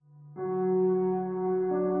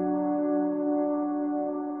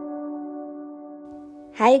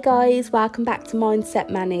Hey guys, welcome back to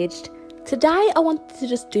Mindset Managed. Today I wanted to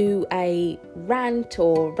just do a rant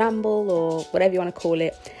or ramble or whatever you want to call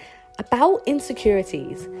it about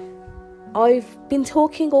insecurities. I've been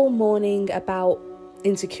talking all morning about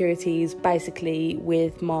insecurities basically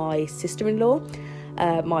with my sister-in-law,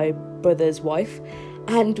 my brother's wife,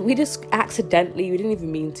 and we just accidentally, we didn't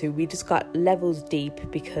even mean to, we just got levels deep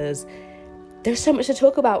because there's so much to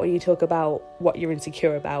talk about when you talk about what you're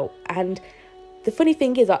insecure about. And the funny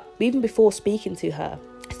thing is that even before speaking to her,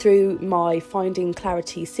 through my Finding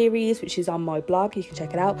Clarity series, which is on my blog, you can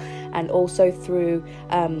check it out, and also through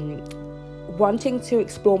wanting to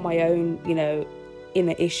explore my own,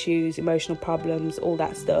 inner issues, emotional problems, all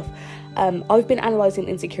that stuff, I've been analysing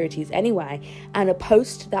insecurities anyway. And a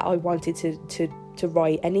post that I wanted to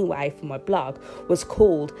write anyway for my blog was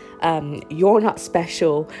called You're Not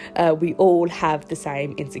Special, We All Have the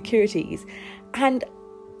Same Insecurities. And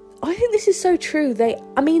I think this is so true. They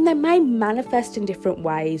may manifest in different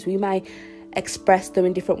ways. We may express them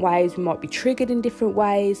in different ways. We might be triggered in different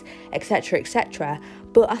ways, etc., etc.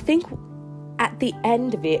 But I think at the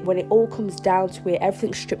end of it, when it all comes down to it,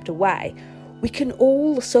 everything's stripped away, we can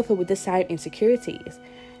all suffer with the same insecurities.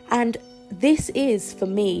 And this is, for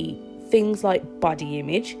me, things like body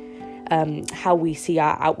image, how we see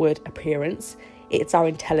our outward appearance. It's our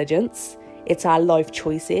intelligence. It's our life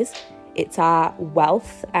choices. It's our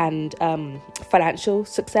wealth and financial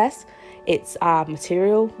success. It's our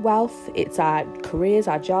material wealth. It's our careers,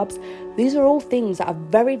 our jobs. These are all things that are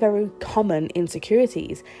very, very common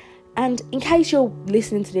insecurities. And in case you're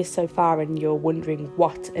listening to this so far and you're wondering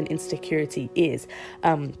what an insecurity is,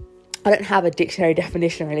 I don't have a dictionary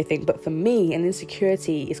definition or anything, but for me, an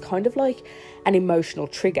insecurity is kind of like an emotional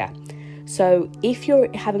trigger. So if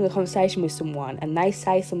you're having a conversation with someone and they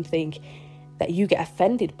say something that you get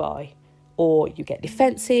offended by, or you get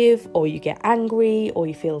defensive, or you get angry, or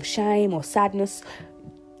you feel shame or sadness,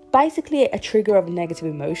 basically a trigger of a negative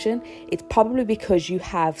emotion, it's probably because you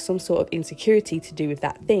have some sort of insecurity to do with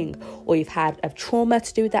that thing, or you've had a trauma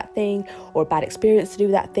to do with that thing, or a bad experience to do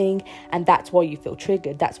with that thing, and that's why you feel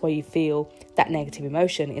triggered. That's why you feel that negative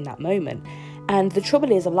emotion in that moment. And the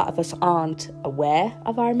trouble is, a lot of us aren't aware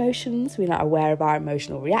of our emotions. We're not aware of our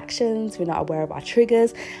emotional reactions. We're not aware of our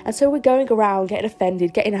triggers. And so we're going around getting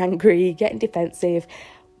offended, getting angry, getting defensive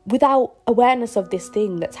without awareness of this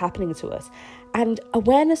thing that's happening to us. And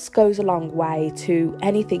awareness goes a long way to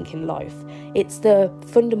anything in life. It's the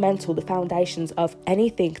fundamental, the foundations of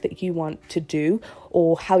anything that you want to do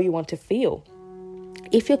or how you want to feel.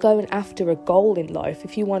 If you're going after a goal in life,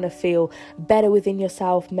 if you want to feel better within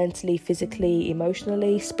yourself mentally, physically,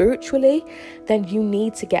 emotionally, spiritually, then you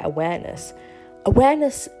need to get awareness.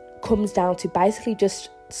 Awareness comes down to basically just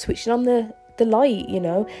switching on the light,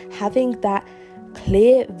 having that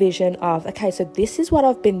clear vision of, okay, so this is what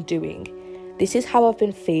I've been doing. This is how I've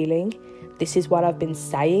been feeling. This is what I've been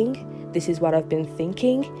saying. This is what I've been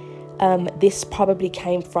thinking. This probably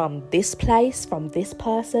came from this place, from this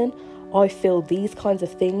person. I feel these kinds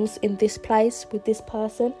of things in this place with this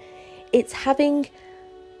person. It's having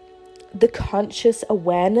the conscious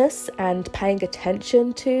awareness and paying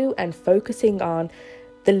attention to and focusing on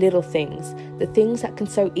the little things, the things that can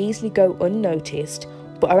so easily go unnoticed,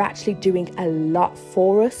 but are actually doing a lot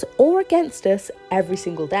for us or against us every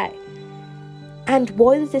single day. And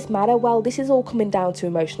why does this matter? Well, this is all coming down to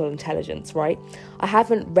emotional intelligence, right? I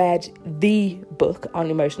haven't read the book on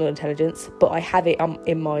emotional intelligence, but I have it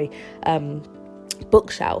in my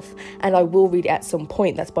bookshelf, and I will read it at some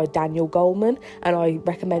point. That's by Daniel Goleman, and I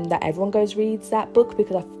recommend that everyone goes reads that book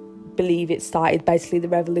because I believe it started basically the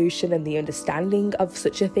revolution and the understanding of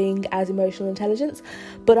such a thing as emotional intelligence.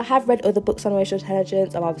 But I have read other books on emotional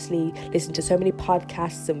intelligence. I've obviously listened to so many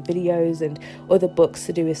podcasts and videos and other books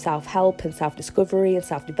to do with self-help and self-discovery and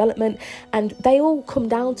self-development, and they all come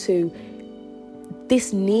down to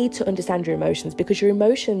this need to understand your emotions, because your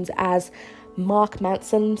emotions, as Mark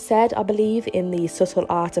Manson said, I believe, in The Subtle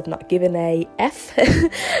Art of Not Giving a F,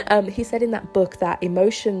 he said in that book that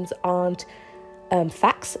emotions aren't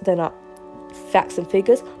facts. They're not facts and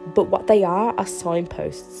figures, but what they are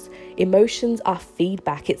signposts. Emotions are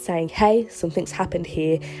feedback. It's saying, hey, something's happened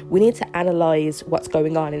here. We need to analyze what's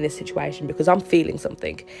going on in this situation because I'm feeling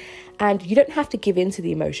something. And you don't have to give in to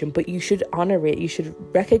the emotion, but you should honor it. You should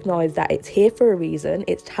recognize that it's here for a reason.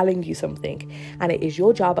 It's telling you something. And it is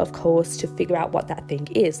your job, of course, to figure out what that thing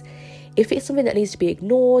is. If it's something that needs to be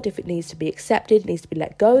ignored, if it needs to be accepted, it needs to be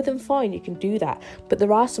let go, then fine, you can do that. But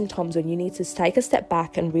there are some times when you need to take a step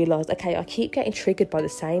back and realize, okay, I keep getting triggered by the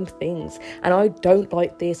same things and I don't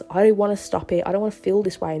like this. I want to stop it. I don't want to feel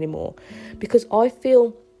this way anymore, because I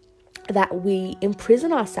feel that we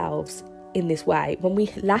imprison ourselves in this way, when we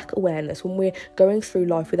lack awareness, when we're going through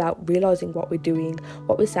life without realizing what we're doing,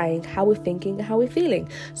 what we're saying, how we're thinking, and how we're feeling.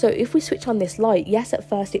 So if we switch on this light, yes, at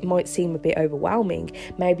first it might seem a bit overwhelming.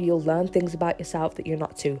 Maybe you'll learn things about yourself that you're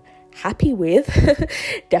not too happy with,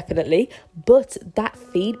 definitely, but that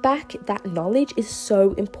feedback, that knowledge is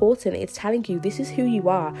so important. It's telling you this is who you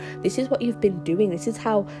are, this is what you've been doing, this is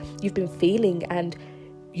how you've been feeling, and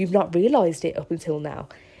you've not realized it up until now.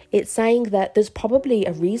 It's saying that there's probably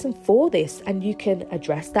a reason for this, and you can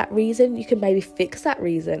address that reason, you can maybe fix that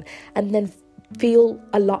reason, and then feel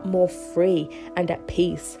a lot more free and at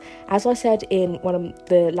peace. As I said in one of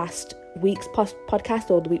the last week's podcast,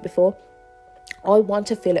 or the week before, I want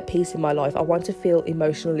to feel at peace in my life. I want to feel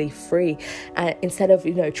emotionally free, instead of,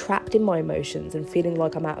 trapped in my emotions and feeling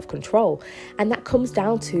like I'm out of control. And that comes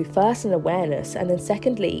down to, first, an awareness, and then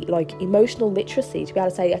secondly, like emotional literacy, to be able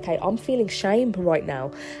to say, okay, I'm feeling shame right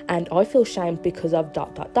now, and I feel shame because of ...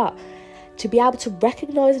 To be able to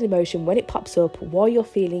recognize an emotion when it pops up, why you're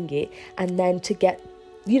feeling it, and then to get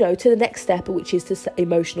to the next step, which is to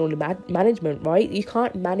emotional management, right? You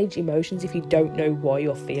can't manage emotions if you don't know why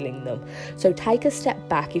you're feeling them. So take a step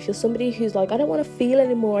back. If you're somebody who's like, I don't want to feel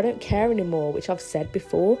anymore, I don't care anymore, which I've said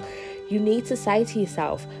before, you need to say to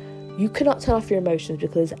yourself, you cannot turn off your emotions,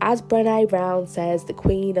 because as Brené Brown says, the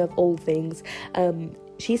queen of all things,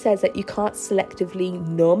 she says that you can't selectively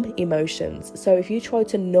numb emotions. So if you try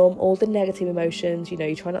to numb all the negative emotions,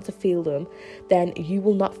 you try not to feel them, then you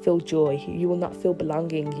will not feel joy, you will not feel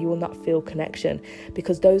belonging, you will not feel connection,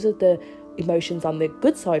 because those are the emotions on the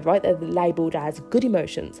good side, right? They're labelled as good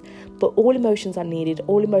emotions. But all emotions are needed,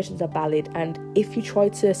 all emotions are valid, and if you try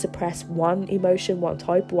to suppress one emotion, one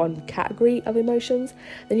type, one category of emotions,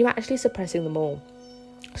 then you're actually suppressing them all.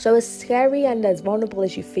 So as scary and as vulnerable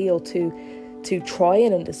as you feel to try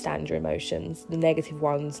and understand your emotions, the negative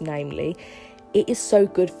ones namely, it is so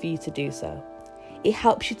good for you to do so. It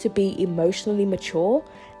helps you to be emotionally mature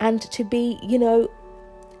and to be,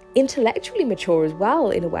 intellectually mature as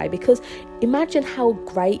well, in a way, because imagine how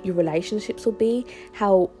great your relationships will be,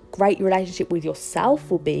 how great your relationship with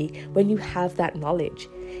yourself will be when you have that knowledge.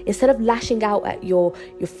 Instead of lashing out at your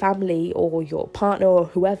family or your partner or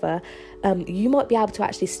whoever, you might be able to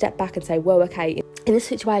actually step back and say, well, okay, in this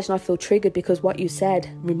situation I feel triggered because what you said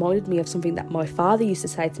reminded me of something that my father used to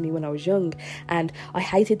say to me when I was young, and I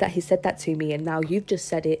hated that he said that to me, and now you've just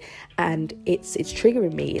said it and it's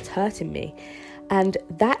triggering me, it's hurting me. And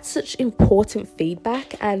that's such important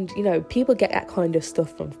feedback. And, people get that kind of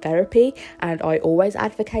stuff from therapy, and I always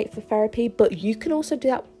advocate for therapy, but you can also do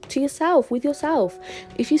that to yourself, with yourself.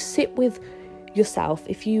 If you sit with yourself,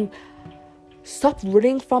 if you stop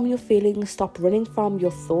running from your feelings, stop running from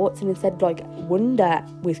your thoughts, and instead wonder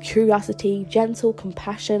with curiosity, gentle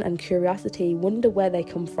compassion and curiosity, wonder where they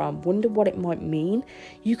come from, wonder what it might mean,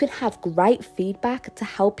 you can have great feedback to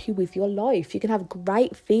help you with your life. You can have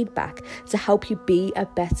great feedback to help you be a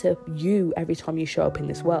better you every time you show up in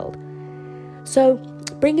this world. So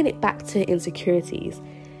bringing it back to insecurities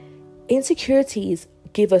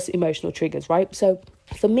give us emotional triggers, right? So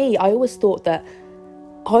for me, I always thought that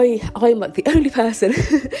I'm like the only person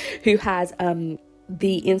who has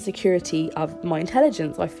the insecurity of my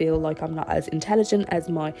intelligence. I feel like I'm not as intelligent as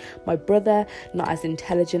my brother, not as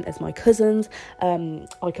intelligent as my cousins.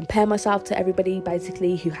 I compare myself to everybody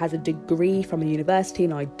basically who has a degree from a university,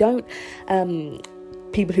 and I don't.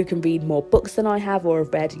 People who can read more books than I have, or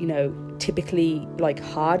have read, typically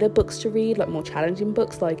harder books to read, more challenging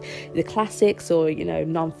books, like the classics, or,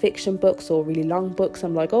 non-fiction books, or really long books.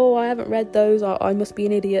 I'm like, oh, I haven't read those, I must be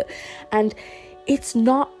an idiot. And it's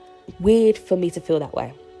not weird for me to feel that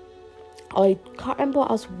way. I can't remember what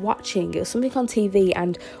I was watching. It was something on TV,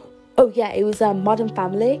 and it was Modern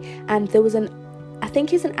Family, and there was I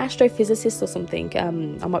think he's an astrophysicist or something.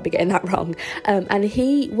 I might be getting that wrong. And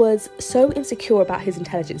he was so insecure about his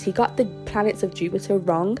intelligence. He got the planets of Jupiter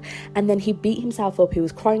wrong, and then he beat himself up. He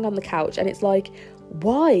was crying on the couch, and it's like,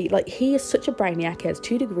 why? He is such a brainiac. He has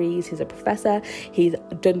 2 degrees. He's a professor. He's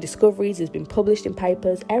done discoveries. He's been published in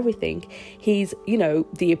papers, everything. He's,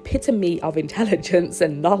 the epitome of intelligence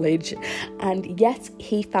and knowledge. And yet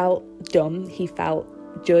he felt dumb. He felt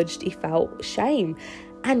judged. He felt shame.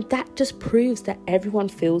 And that just proves that everyone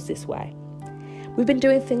feels this way. We've been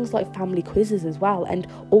doing things like family quizzes as well, and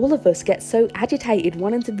all of us get so agitated,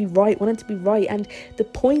 wanting to be right. And the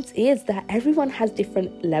point is that everyone has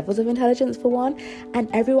different levels of intelligence, for one, and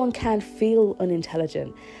everyone can feel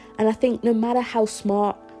unintelligent. And I think no matter how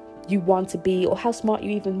smart you want to be, or how smart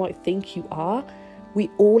you even might think you are,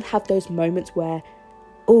 we all have those moments where,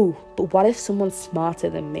 oh, but what if someone's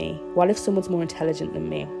smarter than me? What if someone's more intelligent than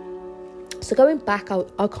me? So going back,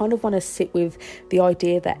 I kind of want to sit with the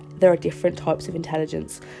idea that there are different types of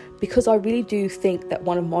intelligence, because I really do think that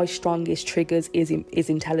one of my strongest triggers is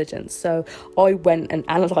intelligence. So I went and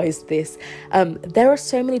analysed this. There are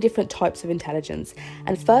so many different types of intelligence.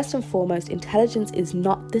 And first and foremost, intelligence is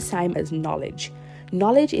not the same as knowledge.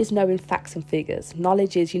 Knowledge is knowing facts and figures.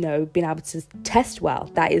 Knowledge is, being able to test well.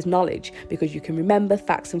 That is knowledge, because you can remember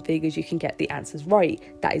facts and figures, you can get the answers right.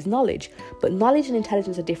 That is knowledge. But knowledge and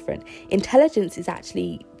intelligence are different. Intelligence is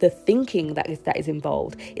actually the thinking that is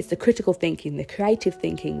involved. It's the critical thinking, the creative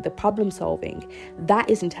thinking, the problem solving. That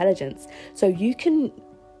is intelligence. So you can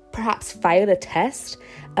perhaps fail a test,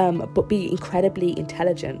 but be incredibly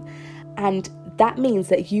intelligent. And that means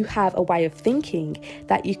that you have a way of thinking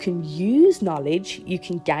that you can use knowledge, you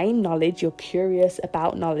can gain knowledge, you're curious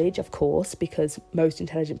about knowledge, of course, because most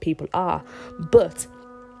intelligent people are. But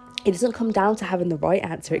it doesn't come down to having the right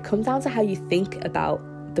answer. It comes down to how you think about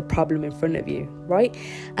the problem in front of you, right?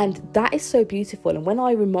 And that is so beautiful. And when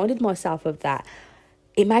I reminded myself of that,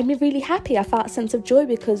 it made me really happy. I felt a sense of joy,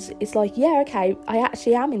 because it's like, yeah, okay, I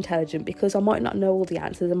actually am intelligent, because I might not know all the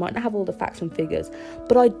answers, I might not have all the facts and figures,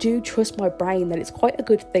 but I do trust my brain that it's quite a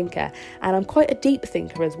good thinker, and I'm quite a deep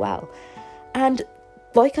thinker as well. And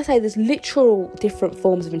like I say, there's literal different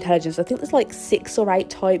forms of intelligence. I think there's like 6 or 8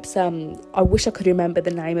 types. I wish I could remember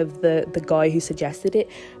the name of the guy who suggested it,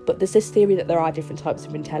 but there's this theory that there are different types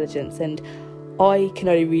of intelligence, and I can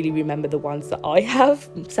only really remember the ones that I have,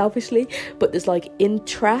 selfishly, but there's like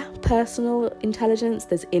intrapersonal intelligence,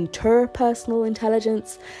 there's interpersonal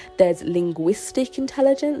intelligence, there's linguistic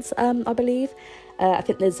intelligence, I believe. I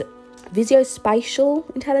think there's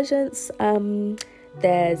visuospatial intelligence,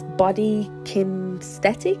 there's body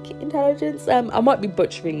kinesthetic intelligence. I might be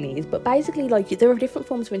butchering these, but basically, like, there are different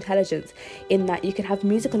forms of intelligence, in that you can have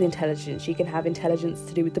musical intelligence, you can have intelligence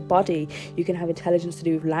to do with the body, you can have intelligence to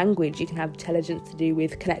do with language, you can have intelligence to do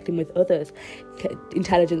with connecting with others,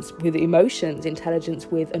 intelligence with emotions, intelligence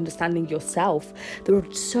with understanding yourself. There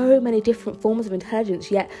are so many different forms of intelligence,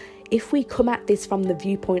 yet if we come at this from the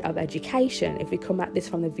viewpoint of education, if we come at this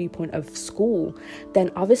from the viewpoint of school, then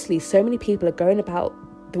obviously so many people are going about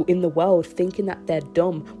in the world thinking that they're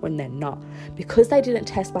dumb when they're not, because they didn't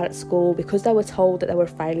test well at school, because they were told that they were a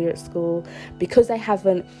failure at school, because they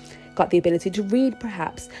haven't got the ability to read,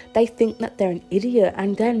 perhaps they think that they're an idiot,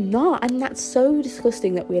 and they're not. And that's so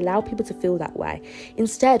disgusting that we allow people to feel that way.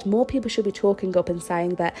 Instead, more people should be talking up and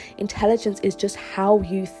saying that intelligence is just how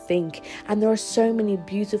you think, and there are so many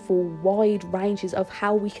beautiful wide ranges of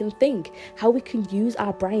how we can think, how we can use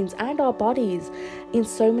our brains and our bodies in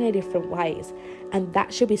so many different ways, and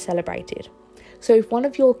that should be celebrated. So if one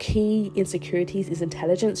of your key insecurities is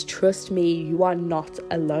intelligence, trust me, you are not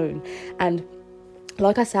alone. And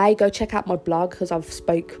like I say, go check out my blog, because I've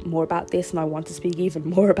spoke more about this and I want to speak even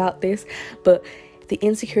more about this. But the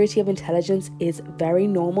insecurity of intelligence is very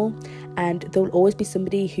normal, and there will always be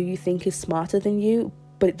somebody who you think is smarter than you,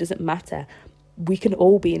 but it doesn't matter. We can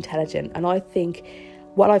all be intelligent. And I think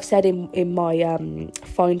what I've said in my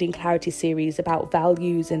Finding Clarity series about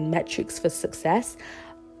values and metrics for success,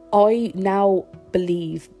 I now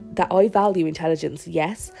believe that I value intelligence,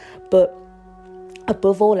 yes, but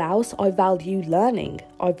above all else, I value learning.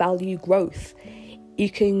 I value growth.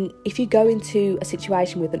 If you go into a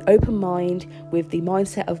situation with an open mind, with the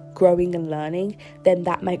mindset of growing and learning, then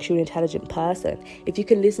that makes you an intelligent person. If you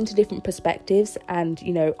can listen to different perspectives and,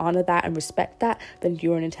 honor that and respect that, then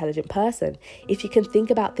you're an intelligent person. If you can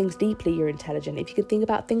think about things deeply, you're intelligent. If you can think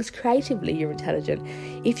about things creatively, you're intelligent.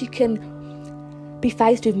 If you can be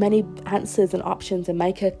faced with many answers and options and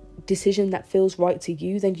make a decision that feels right to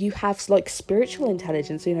you, then you have like spiritual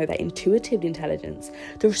intelligence, that intuitive intelligence.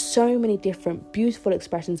 There are so many different beautiful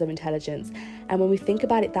expressions of intelligence, and when we think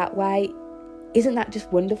about it that way, isn't that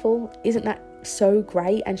just wonderful? Isn't that so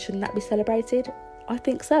great, and shouldn't that be celebrated? I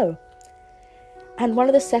think so. And one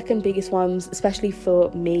of the second biggest ones, especially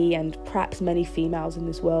for me and perhaps many females in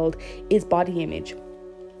this world, is body image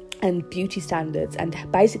and beauty standards, and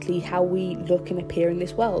basically how we look and appear in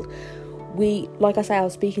this world. Like I say, I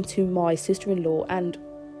was speaking to my sister-in-law, and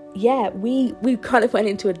we kind of went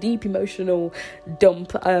into a deep emotional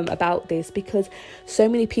dump about this, because so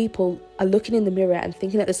many people are looking in the mirror and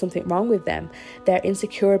thinking that there's something wrong with them. They're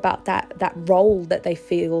insecure about that roll that they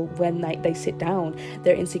feel when they sit down.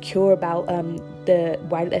 They're insecure about the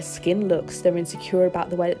way that their skin looks. They're insecure about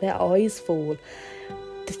the way that their eyes fall.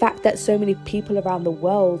 The fact that so many people around the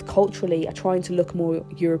world culturally are trying to look more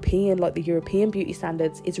European, like the European beauty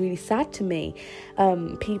standards, is really sad to me.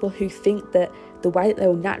 People who think that the way that they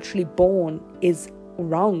were naturally born is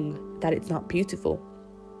wrong, that it's not beautiful.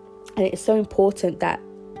 And it's so important that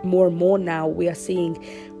more and more now we are seeing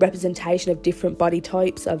representation of different body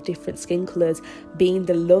types, of different skin colours being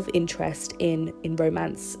the love interest in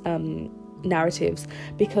romance narratives.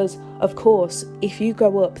 Because of course, if you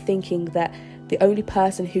grow up thinking that the only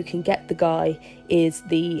person who can get the guy is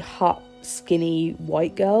the hot, skinny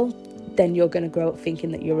white girl, then you're going to grow up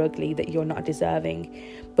thinking that you're ugly, that you're not deserving.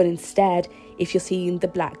 But instead, if you're seeing the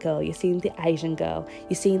black girl, you're seeing the Asian girl,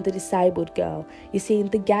 you're seeing the disabled girl, you're seeing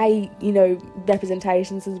the gay,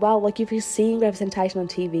 representations as well. Like, if you're seeing representation on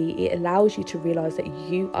TV, it allows you to realise that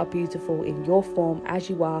you are beautiful in your form as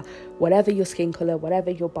you are, whatever your skin colour,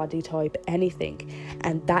 whatever your body type, anything.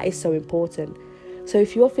 And that is so important. So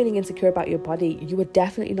if you're feeling insecure about your body, you are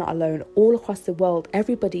definitely not alone. All across the world,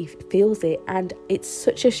 everybody feels it, and it's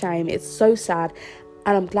such a shame. It's so sad.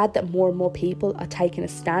 And I'm glad that more and more people are taking a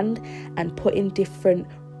stand and putting different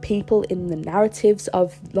people in the narratives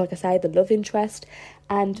of, like I say, the love interest,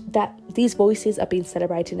 and that these voices are being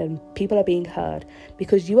celebrated and people are being heard,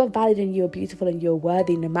 because you are valid and you are beautiful and you're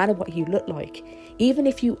worthy no matter what you look like. Even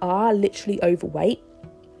if you are literally overweight,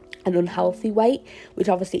 an unhealthy weight, which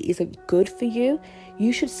obviously isn't good for you,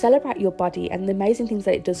 you should celebrate your body and the amazing things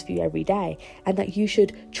that it does for you every day, and that you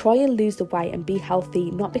should try and lose the weight and be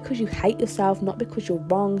healthy, not because you hate yourself, not because you're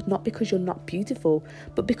wrong, not because you're not beautiful,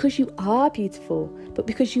 but because you are beautiful, but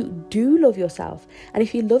because you do love yourself. And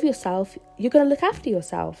if you love yourself, you're going to look after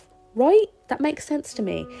yourself, right? That makes sense to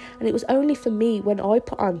me. And it was only for me when I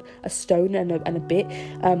put on a stone and a bit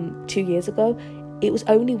 2 years ago. It was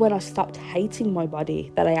only when I stopped hating my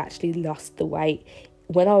body that I actually lost the weight.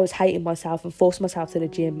 When I was hating myself and forced myself to the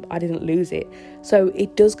gym, I didn't lose it. So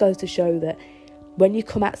it does go to show that when you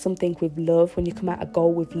come at something with love, when you come at a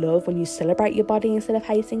goal with love, when you celebrate your body instead of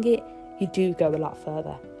hating it, you do go a lot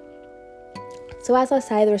further. So as I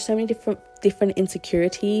say, there are so many different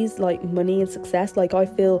insecurities, like money and success. Like, I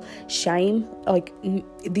feel shame, like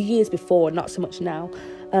the years before, not so much now,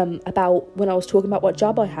 about when I was talking about what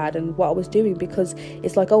job I had and what I was doing, because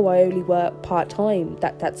it's like, oh, I only work part-time,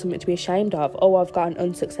 that's something to be ashamed of. Oh, I've got an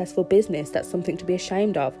unsuccessful business, that's something to be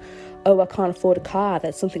ashamed of. Oh, I can't afford a car,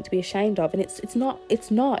 that's something to be ashamed of. And it's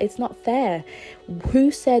not fair.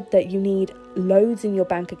 Who said that you need loads in your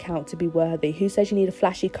bank account to be worthy? Who says you need a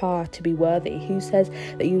flashy car to be worthy? Who says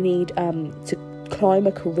that you need to climb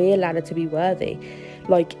a career ladder to be worthy?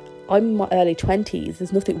 Like, I'm in my early 20s.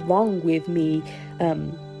 There's nothing wrong with me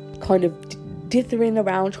kind of dithering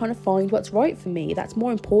around trying to find what's right for me. That's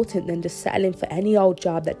more important than just settling for any old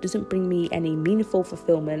job that doesn't bring me any meaningful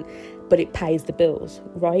fulfillment, but it pays the bills,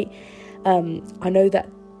 right? I know that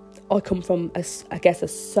I come from, a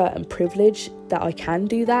certain privilege that I can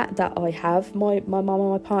do that I have my mum and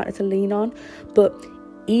my partner to lean on. But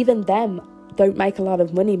even them don't make a lot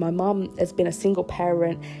of money. My mum has been a single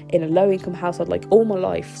parent in a low income household like all my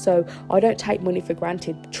life, so I don't take money for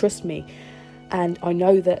granted, trust me. And I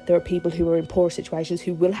know that there are people who are in poorer situations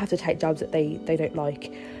who will have to take jobs that they don't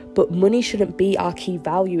like. But money shouldn't be our key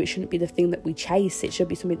value. It shouldn't be the thing that we chase. It should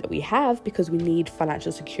be something that we have because we need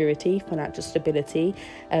financial security, financial stability,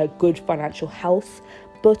 good financial health.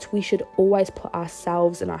 But we should always put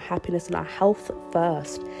ourselves and our happiness and our health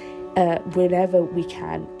first whenever we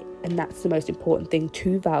can. And that's the most important thing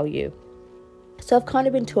to value. So I've kind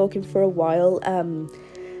of been talking for a while.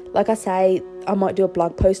 Like I say, I might do a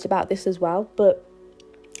blog post about this as well. But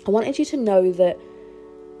I wanted you to know that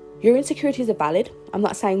your insecurities are valid. I'm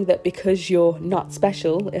not saying that because you're not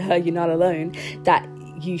special, you're not alone, that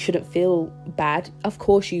you shouldn't feel bad. Of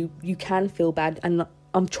course, you can feel bad. And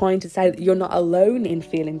I'm trying to say that you're not alone in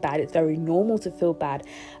feeling bad. It's very normal to feel bad.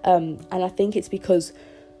 And I think it's because,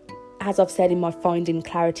 as I've said in my Finding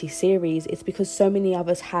Clarity series, it's because so many of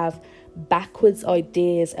us have backwards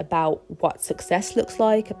ideas about what success looks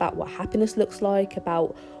like, about what happiness looks like,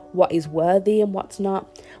 about what is worthy and what's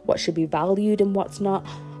not, what should be valued and what's not.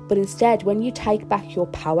 But instead, when you take back your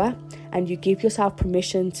power and you give yourself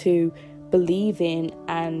permission to believe in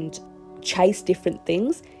and chase different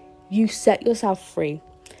things, you set yourself free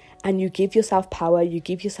and you give yourself power, you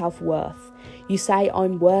give yourself worth. You say,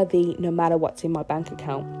 I'm worthy no matter what's in my bank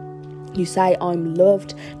account. You say, I'm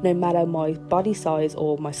loved no matter my body size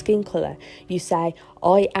or my skin colour. You say,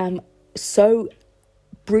 I am so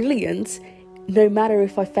brilliant no matter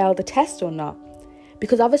if I fail the test or not.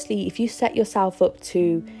 Because obviously, if you set yourself up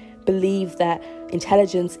to believe that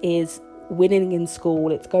intelligence is winning in school,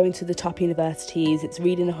 it's going to the top universities, it's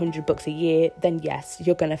reading 100 books a year, then yes,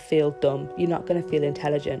 you're going to feel dumb. You're not going to feel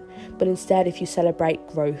intelligent. But instead, if you celebrate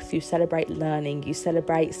growth, you celebrate learning, you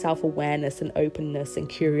celebrate self-awareness and openness and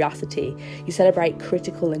curiosity, you celebrate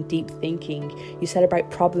critical and deep thinking, you celebrate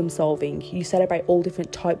problem solving, you celebrate all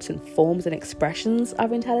different types and forms and expressions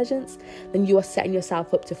of intelligence, then you are setting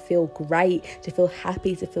yourself up to feel great, to feel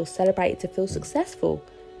happy, to feel celebrated, to feel successful.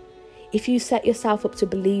 If you set yourself up to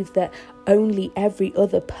believe that only every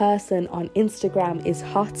other person on Instagram is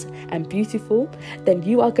hot and beautiful, then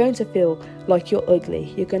you are going to feel like you're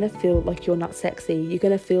ugly. You're going to feel like you're not sexy. You're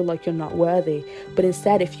going to feel like you're not worthy. But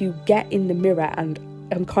instead, if you get in the mirror, and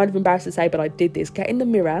I'm kind of embarrassed to say, but I did this, get in the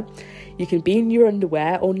mirror. You can be in your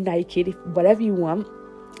underwear or naked, whatever you want,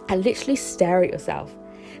 and literally stare at yourself.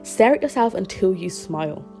 Stare at yourself until you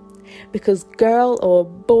smile. Because girl or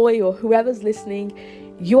boy or whoever's listening,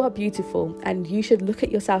 you are beautiful, and you should look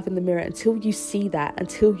at yourself in the mirror until you see that,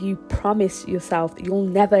 until you promise yourself that you'll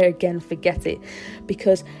never again forget it.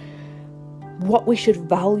 Because what we should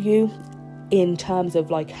value in terms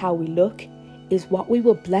of like how we look is what we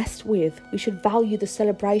were blessed with. We should value the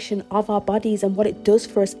celebration of our bodies and what it does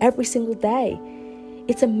for us every single day.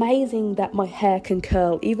 It's amazing that my hair can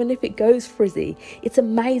curl, even if it goes frizzy. It's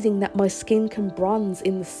amazing that my skin can bronze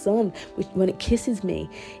in the sun when it kisses me.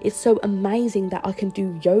 It's so amazing that I can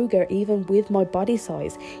do yoga even with my body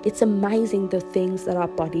size. It's amazing the things that our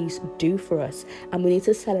bodies do for us. And we need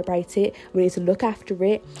to celebrate it. We need to look after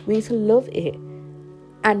it. We need to love it.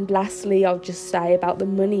 And lastly, I'll just say about the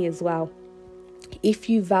money as well. If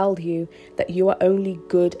you value that you are only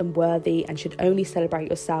good and worthy and should only celebrate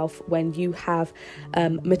yourself when you have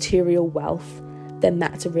material wealth, then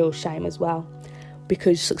that's a real shame as well.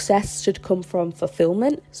 Because success should come from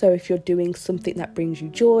fulfillment. So if you're doing something that brings you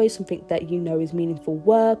joy, something that you know is meaningful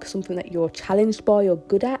work, something that you're challenged by or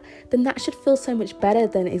good at, then that should feel so much better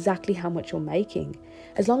than exactly how much you're making.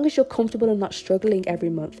 As long as you're comfortable and not struggling every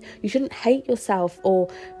month, you shouldn't hate yourself or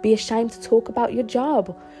be ashamed to talk about your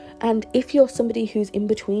job. And if you're somebody who's in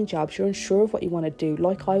between jobs, you're unsure of what you want to do,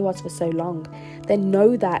 like I was for so long, then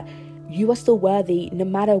know that you are still worthy no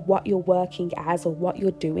matter what you're working as or what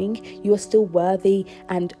you're doing. You are still worthy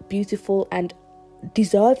and beautiful and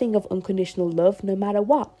deserving of unconditional love no matter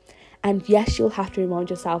what. And yes, you'll have to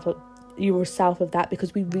remind yourself of that,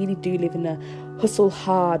 because we really do live in a hustle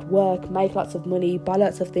hard, work, make lots of money, buy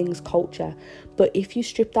lots of things culture. But if you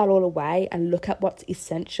strip that all away and look at what's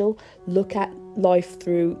essential, look at life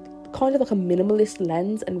through kind of like a minimalist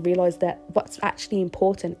lens and realize that what's actually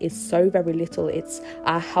important is so very little. It's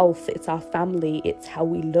our health, it's our family, it's how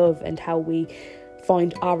we love and how we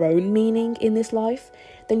find our own meaning in this life.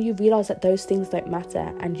 Then you realize that those things don't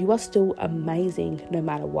matter and you are still amazing no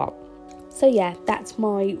matter what. So yeah, that's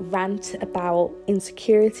my rant about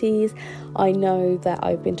insecurities. I know that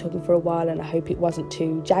I've been talking for a while and I hope it wasn't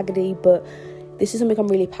too jaggedy, but this is something I'm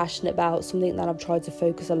really passionate about, something that I've tried to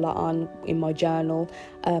focus a lot on in my journal.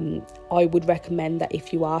 I would recommend that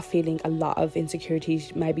if you are feeling a lot of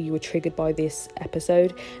insecurities, maybe you were triggered by this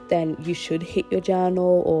episode, then you should hit your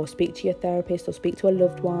journal or speak to your therapist or speak to a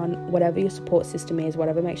loved one, whatever your support system is,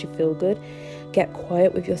 whatever makes you feel good. Get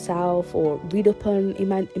quiet with yourself or read up on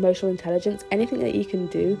emotional intelligence, anything that you can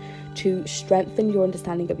do to strengthen your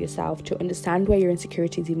understanding of yourself, to understand where your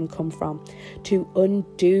insecurities even come from, to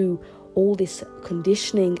undo all this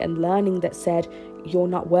conditioning and learning that said you're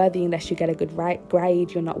not worthy unless you get a good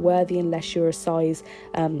grade, you're not worthy unless you're a size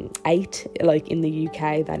 8, like in the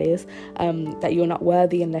UK that is, that you're not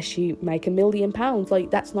worthy unless you make £1 million.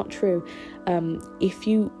 Like, that's not true. If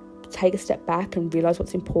you take a step back and realize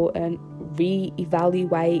what's important,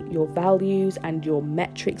 re-evaluate your values and your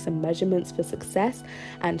metrics and measurements for success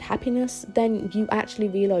and happiness, then you actually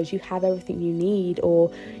realize you have everything you need, or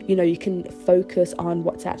you can focus on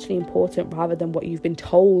what's actually important rather than what you've been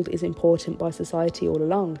told is important by society all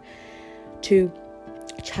along. To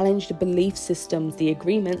challenge the belief systems, the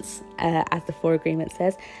agreements, as the 4 Agreement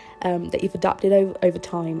says, that you've adopted over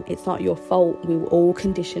time. It's not your fault. We were all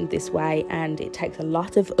conditioned this way, and it takes a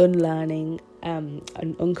lot of unlearning and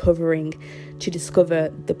uncovering to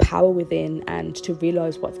discover the power within and to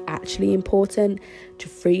realize what's actually important, to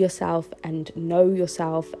free yourself and know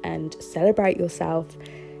yourself and celebrate yourself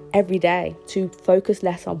every day, to focus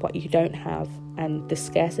less on what you don't have and the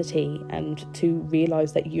scarcity, and to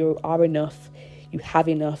realize that you are enough, you have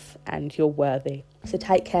enough, and you're worthy. So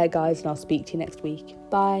take care, guys, and I'll speak to you next week.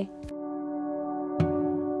 Bye.